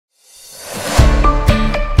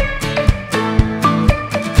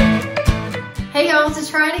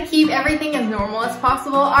try to keep everything as normal as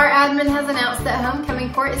possible, our admin has announced that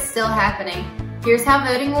homecoming court is still happening. Here's how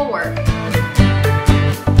voting will work.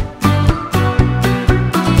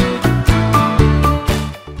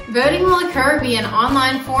 Voting will occur via an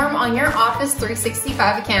online form on your Office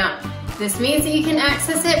 365 account. This means that you can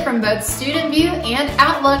access it from both Student View and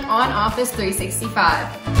Outlook on Office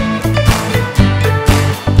 365.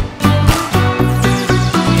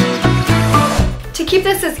 To keep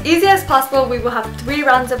this as easy as possible, we will have 3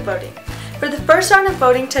 rounds of voting. For the first round of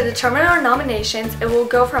voting to determine our nominations, it will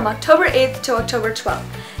go from October 8th to October 12th.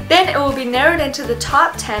 Then it will be narrowed into the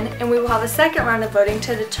top 10, and we will have a second round of voting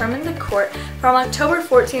to determine the court from October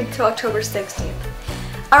 14th to October 16th.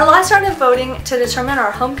 Our last round of voting to determine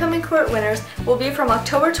our homecoming court winners will be from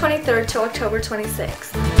October 23rd to October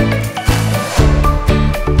 26th.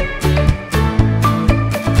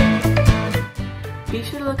 Be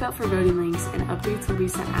sure to look out for voting links, and updates will be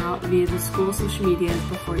sent out via the school social medias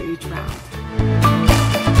before each round.